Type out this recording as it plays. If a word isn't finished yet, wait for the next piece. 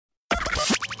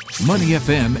Money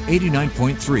FM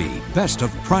 89.3, best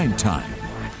of prime time.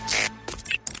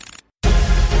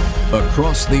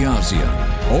 Across the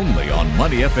ASEAN, only on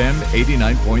Money FM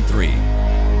 89.3.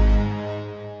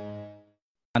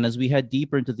 And as we head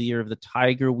deeper into the year of the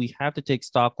tiger, we have to take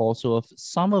stock also of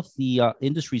some of the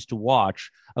industries to watch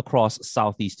across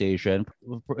Southeast Asia. And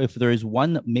if there is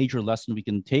one major lesson we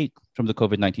can take from the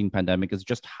COVID-19 pandemic, is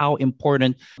just how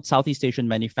important Southeast Asian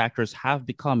manufacturers have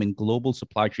become in global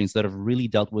supply chains that have really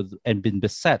dealt with and been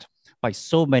beset by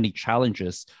so many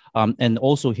challenges, and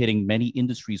also hitting many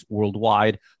industries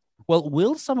worldwide. Well,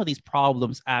 will some of these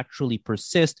problems actually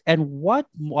persist? And what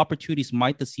opportunities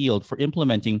might this yield for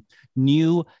implementing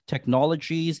new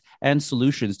technologies and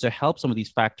solutions to help some of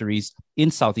these factories in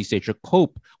Southeast Asia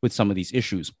cope with some of these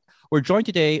issues? We're joined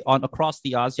today on Across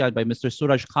the ASEAN by Mr.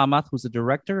 Suraj Kamath, who's the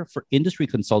Director for Industry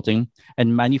Consulting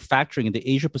and Manufacturing in the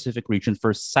Asia-Pacific region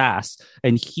for SAS.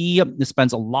 And he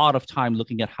spends a lot of time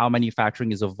looking at how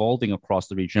manufacturing is evolving across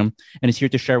the region and is here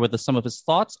to share with us some of his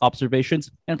thoughts, observations,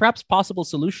 and perhaps possible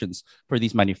solutions for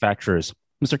these manufacturers.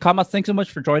 Mr. Kamath, thanks so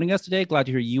much for joining us today. Glad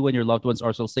to hear you and your loved ones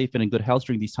are so safe and in good health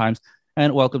during these times.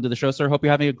 And welcome to the show, sir. Hope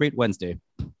you're having a great Wednesday.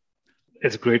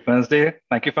 It's a great Wednesday.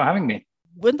 Thank you for having me.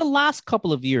 In the last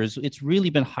couple of years, it's really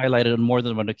been highlighted on more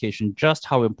than one occasion just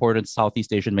how important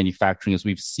Southeast Asian manufacturing is.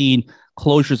 We've seen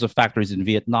closures of factories in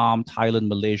Vietnam, Thailand,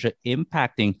 Malaysia,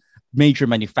 impacting major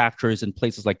manufacturers in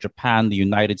places like Japan, the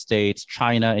United States,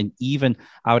 China, and even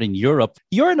out in Europe.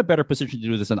 You're in a better position to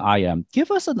do this than I am. Give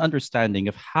us an understanding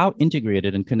of how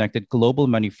integrated and connected global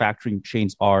manufacturing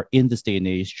chains are in this day and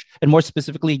age, and more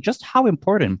specifically, just how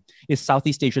important is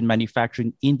Southeast Asian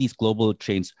manufacturing in these global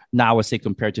chains now, as say,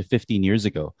 compared to 15 years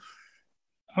ago?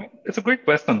 It's a great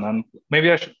question, and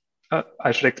maybe I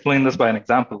should explain this by an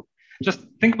example. Just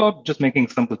think about just making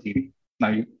simple TV.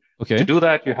 Now, to do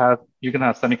that, you can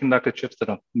have semiconductor chips that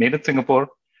are made in Singapore.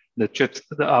 The chips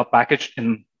that are packaged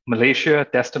in Malaysia,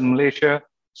 tested in Malaysia,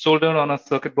 soldered on a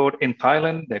circuit board in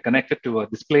Thailand. They're connected to a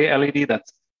display LED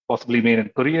that's possibly made in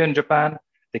Korea and Japan.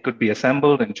 They could be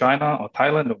assembled in China or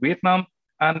Thailand or Vietnam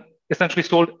and essentially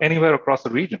sold anywhere across the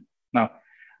region. Now,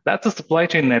 that's a supply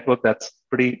chain network that's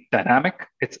pretty dynamic.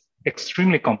 It's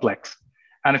extremely complex.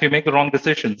 And if you make the wrong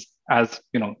decisions as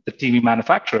the TV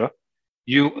manufacturer,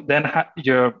 you then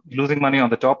you're losing money on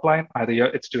the top line. Either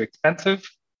it's too expensive,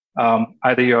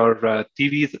 either your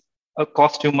TVs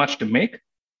cost too much to make,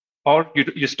 or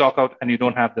you stock out and you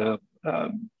don't have the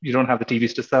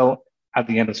TVs to sell at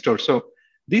the end of the store. So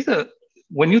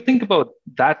when you think about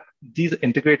these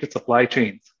integrated supply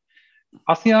chains,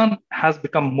 ASEAN has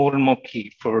become more and more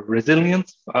key for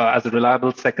resilience as a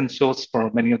reliable second source for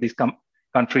many of these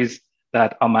countries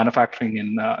that are manufacturing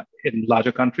in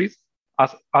larger countries.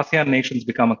 ASEAN nations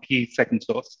become a key second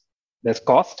source. There's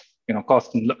cost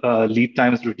and lead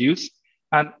times reduce,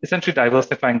 and essentially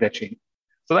diversifying their chain.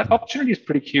 So that opportunity is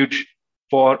pretty huge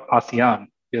for ASEAN.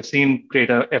 We have seen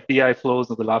greater FDI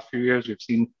flows over the last few years. We've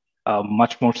seen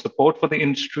much more support for the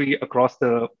industry across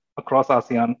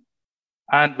ASEAN,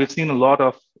 and we've seen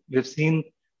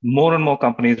more and more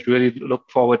companies really look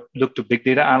to big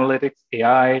data analytics,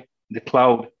 AI, the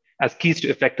cloud as keys to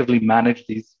effectively manage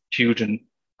these huge and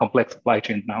complex supply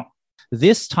chains now.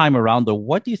 This time around, though,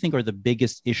 what do you think are the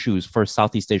biggest issues for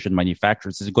Southeast Asian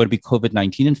manufacturers? Is it going to be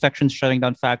COVID-19 infections shutting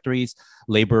down factories,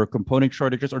 labor component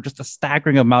shortages, or just a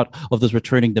staggering amount of this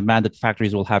returning demand that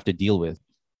factories will have to deal with?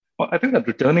 Well, I think that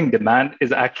returning demand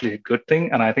is actually a good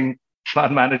thing, and I think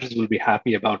plant managers will be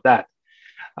happy about that.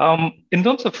 In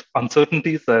terms of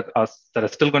uncertainties that are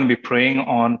still going to be preying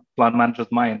on plant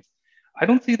managers' minds, I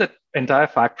don't see that entire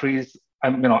factories.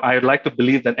 I'd like to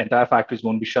believe that entire factories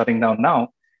won't be shutting down now,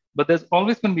 but there's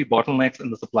always going to be bottlenecks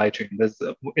in the supply chain.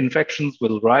 Infections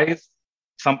will rise.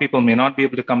 Some people may not be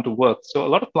able to come to work. So a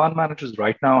lot of plant managers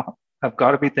right now have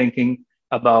got to be thinking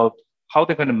about how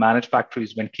they're going to manage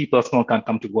factories when key personnel can't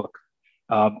come to work.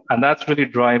 And that's really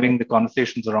driving the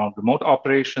conversations around remote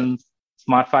operations,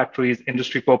 smart factories,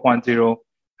 Industry 4.0,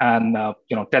 and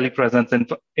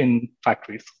telepresence in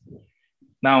factories.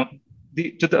 Now,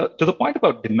 to the point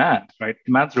about demand, right?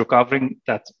 Demand's recovering.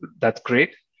 That's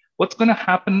great. What's going to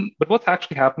happen? But what's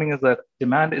actually happening is that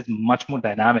demand is much more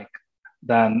dynamic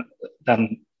than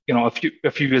a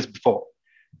few years before.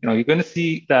 You're going to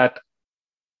see that.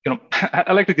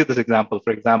 I like to give this example.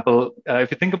 For example,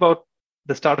 if you think about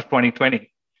the start of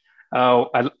 2020,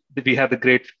 we had the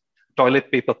great toilet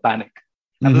paper panic.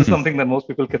 And this is something that most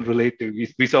people can relate to.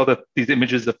 We saw these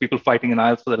images of people fighting in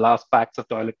aisles for the last packs of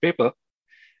toilet paper.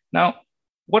 Now,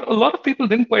 what a lot of people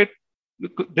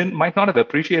might not have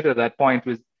appreciated at that point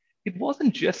was it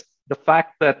wasn't just the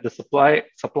fact that the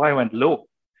supply went low.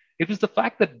 It was the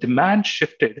fact that demand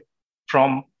shifted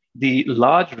from the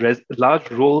large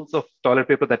rolls of toilet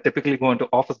paper that typically go into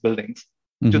office buildings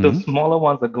to the smaller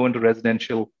ones that go into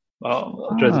residential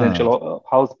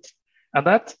houses. And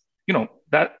that's,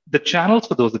 that the channels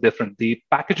for those are different. The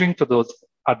packaging for those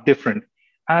are different.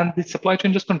 And the supply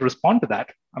chain just couldn't respond to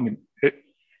that. I mean,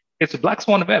 it's a black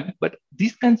swan event, but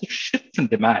these kinds of shifts in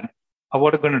demand are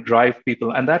what are going to drive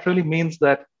people. And that really means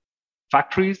that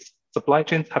factories, supply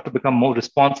chains have to become more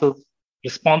responsive,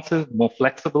 more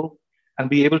flexible, and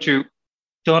be able to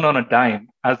turn on a dime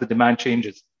as the demand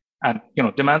changes. And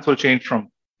demands will change from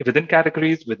within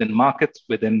categories, within markets,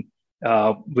 with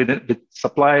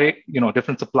supply,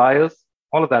 different suppliers.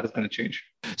 All of that is going to change.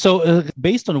 So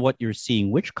based on what you're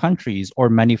seeing, which countries or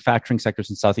manufacturing sectors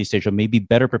in Southeast Asia may be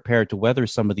better prepared to weather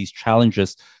some of these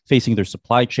challenges facing their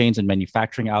supply chains and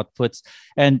manufacturing outputs?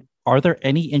 And are there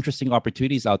any interesting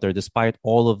opportunities out there despite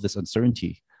all of this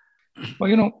uncertainty?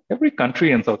 Well, every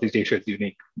country in Southeast Asia is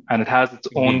unique, and it has its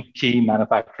own key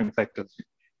manufacturing sectors.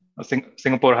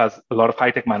 Singapore has a lot of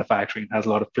high-tech manufacturing, has a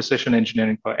lot of precision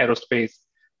engineering for aerospace,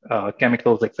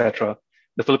 chemicals, etc.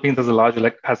 The Philippines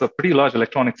has a pretty large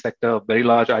electronic sector, very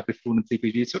large agri-food and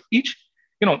CPG. So each,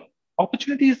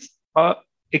 opportunities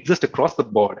exist across the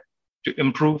board to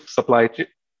improve supply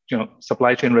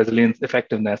chain resilience,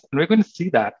 effectiveness, and we're going to see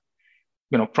that,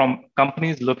 from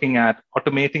companies looking at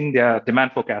automating their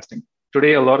demand forecasting.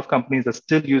 Today, a lot of companies are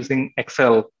still using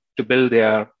Excel to build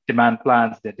their demand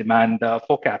plans, their demand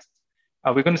forecasts.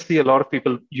 We're going to see a lot of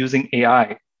people using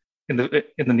AI in the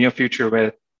near future,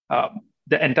 where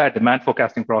the entire demand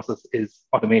forecasting process is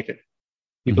automated.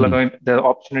 There are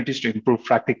opportunities to improve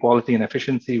factory quality and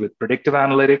efficiency with predictive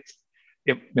analytics,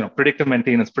 predictive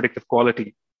maintenance, predictive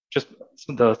quality, just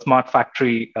the smart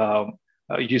factory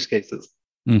use cases.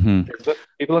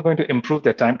 People are going to improve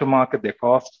their time to market, their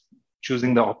cost,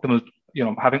 choosing the optimal,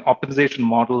 having optimization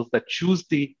models that choose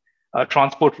the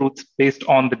transport routes based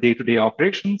on the day-to-day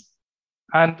operations.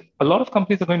 And a lot of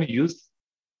companies are going to use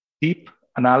deep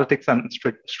analytics and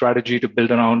strategy to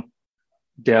build around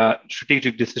their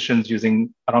strategic decisions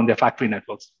around their factory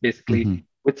networks. Basically,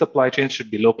 which supply chains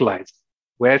should be localized?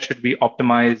 Where should we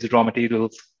optimize raw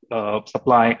materials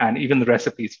supply and even the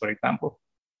recipes, for example?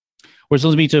 We're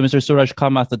still speaking to Mr. Suraj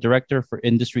Kamath, the Director for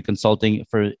Industry Consulting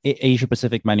for Asia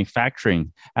Pacific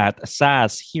Manufacturing at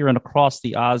SAS here and across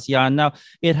the ASEAN. Now,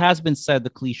 it has been said, the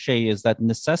cliche is that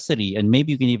necessity, and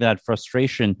maybe you can even add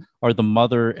frustration, are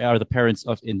the parents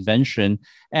of invention.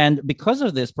 And because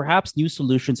of this, perhaps new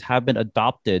solutions have been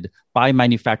adopted by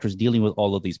manufacturers dealing with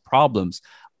all of these problems.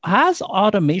 Has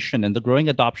automation and the growing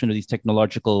adoption of these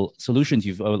technological solutions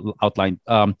you've outlined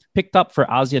picked up for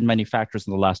ASEAN manufacturers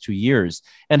in the last 2 years?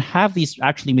 And have these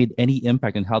actually made any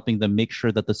impact in helping them make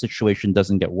sure that the situation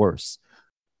doesn't get worse?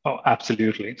 Oh,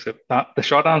 absolutely. So the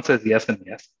short answer is yes and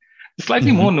yes. The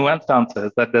slightly more nuanced answer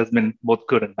is that there's been both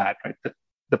good and bad, right?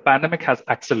 The pandemic has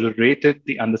accelerated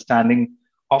the understanding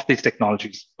of these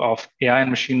technologies, of AI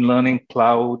and machine learning,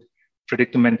 cloud,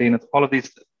 predictive maintenance, all of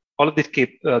these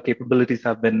capabilities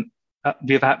have been,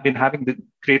 we've been having the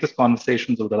greatest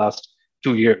conversations over the last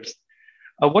 2 years.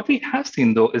 What we have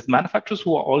seen, though, is manufacturers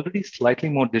who are already slightly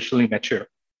more digitally mature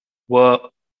were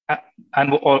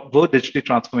digitally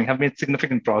transforming, have made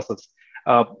significant progress.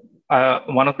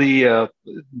 One of the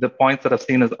points that I've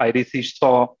seen is IDC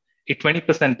saw a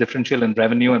 20% differential in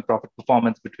revenue and profit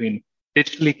performance between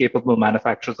digitally capable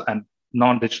manufacturers and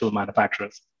non-digital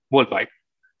manufacturers worldwide.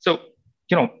 So,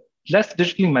 less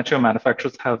digitally mature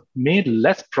manufacturers have made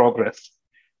less progress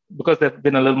because they've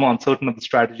been a little more uncertain of the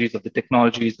strategies, of the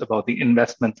technologies, about the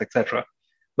investments, etc.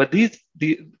 But the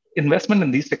investment in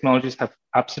these technologies have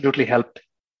absolutely helped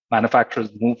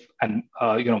manufacturers move and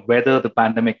weather the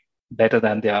pandemic better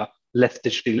than their less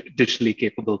digitally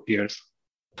capable peers.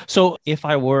 So if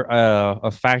I were a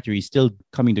factory still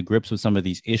coming to grips with some of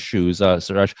these issues,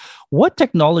 Suraj, what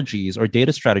technologies or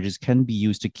data strategies can be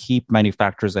used to keep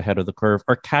manufacturers ahead of the curve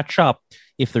or catch up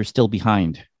if they're still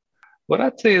behind? What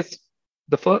I'd say is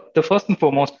the first and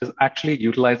foremost is actually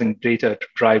utilizing data to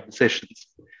drive decisions.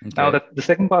 Okay. Now, the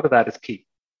second part of that is key.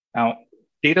 Now,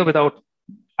 data without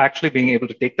actually being able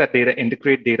to take that data,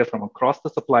 integrate data from across the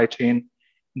supply chain,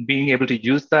 being able to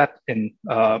use that in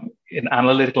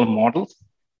analytical models,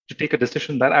 to take a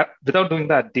decision that without doing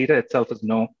that, data itself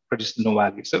produces no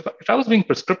value. So if I was being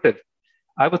prescriptive,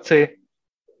 I would say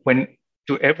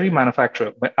to every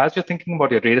manufacturer, as you're thinking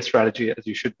about your data strategy, as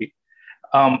you should be,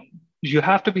 you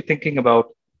have to be thinking about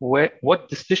what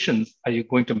decisions are you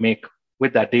going to make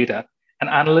with that data, and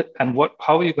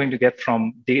how are you going to get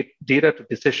from data to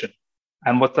decision,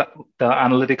 and what's the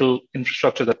analytical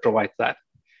infrastructure that provides that.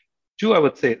 Two, I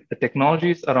would say the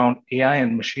technologies around AI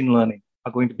and machine learning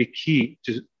are going to be key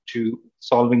to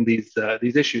solving these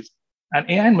issues. And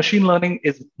AI and machine learning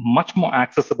is much more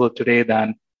accessible today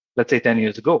than, let's say, 10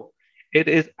 years ago. It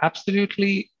is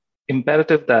absolutely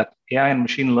imperative that AI and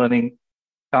machine learning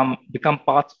become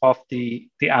parts of the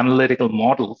analytical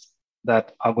models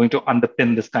that are going to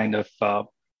underpin this kind of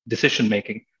decision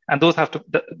making. And those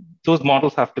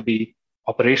models have to be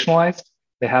operationalized.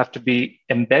 They have to be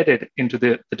embedded into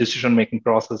the decision making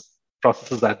processes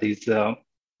at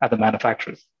the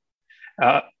manufacturers.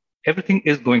 Everything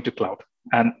is going to cloud,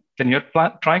 and when you're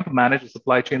trying to manage a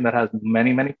supply chain that has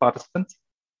many, many participants,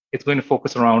 it's going to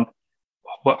focus around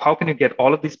how can you get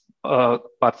all of these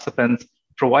participants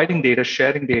providing data,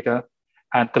 sharing data,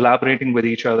 and collaborating with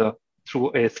each other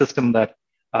through a system that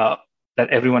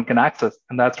everyone can access.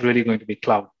 And that's really going to be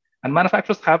cloud. And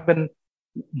manufacturers have been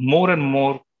more and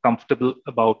more comfortable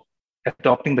about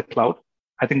adopting the cloud.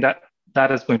 I think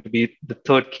that is going to be the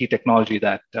third key technology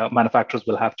that manufacturers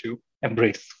will have to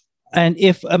embrace. And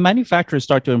if manufacturers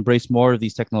start to embrace more of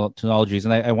these technologies,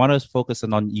 and I want to focus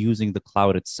on using the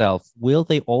cloud itself, will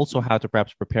they also have to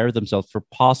perhaps prepare themselves for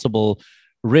possible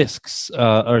risks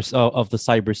of the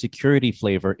cybersecurity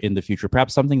flavor in the future?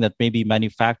 Perhaps something that maybe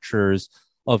manufacturers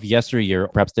of yesteryear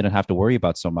perhaps didn't have to worry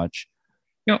about so much.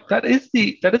 That is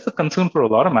a concern for a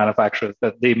lot of manufacturers,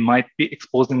 that they might be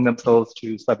exposing themselves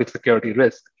to cybersecurity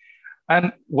risk.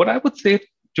 And what I would say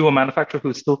to a manufacturer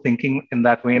who's still thinking in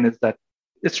that vein is that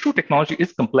it's true, technology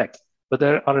is complex, but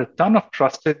there are a ton of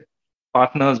trusted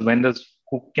partners, vendors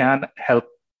who can help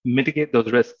mitigate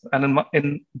those risks, and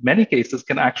in many cases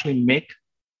can actually make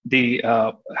the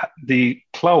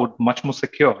cloud much more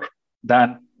secure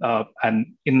than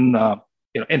an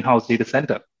in-house data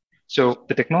center. So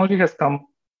the technology has come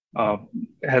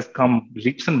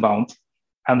leaps and bounds,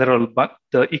 and the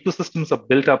ecosystems are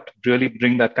built up to really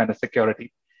bring that kind of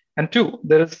security. And two,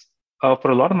 there is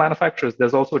for a lot of manufacturers,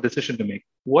 there's also a decision to make.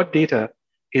 What data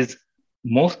is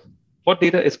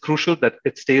crucial that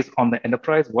it stays on the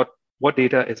enterprise? What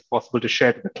data is possible to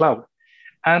share to the cloud?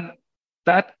 And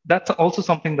that's also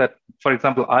something that, for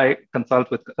example, I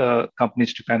consult with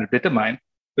companies to kind of determine,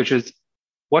 which is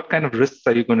what kind of risks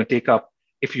are you going to take up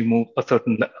if you move a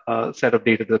certain set of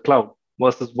data to the cloud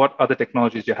versus what other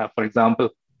technologies you have. For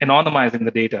example, anonymizing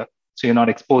the data so you're not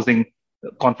exposing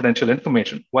confidential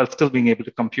information while still being able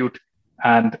to compute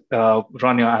and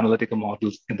run your analytical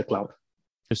models in the cloud.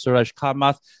 Suraj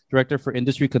Kamath, Director for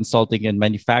Industry Consulting and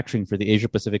Manufacturing for the Asia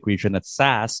Pacific region at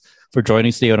SAS, for joining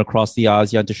us today on Across the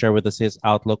ASEAN to share with us his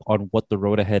outlook on what the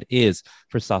road ahead is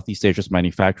for Southeast Asia's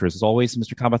manufacturers. As always,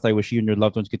 Mr. Kamath, I wish you and your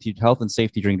loved ones continued health and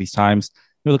safety during these times.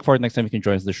 We look forward next time you can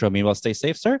join us on the show. Meanwhile, stay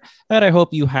safe, sir, and I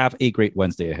hope you have a great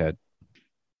Wednesday ahead.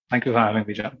 Thank you for having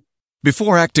me, John.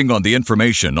 Before acting on the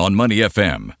information on Money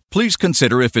FM, please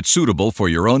consider if it's suitable for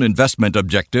your own investment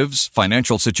objectives,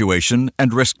 financial situation,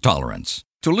 and risk tolerance.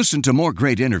 To listen to more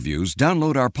great interviews,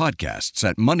 download our podcasts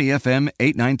at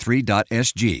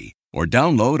moneyfm893.sg or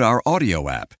download our audio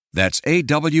app. That's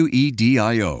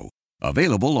AWEDIO.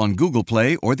 Available on Google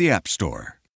Play or the App Store.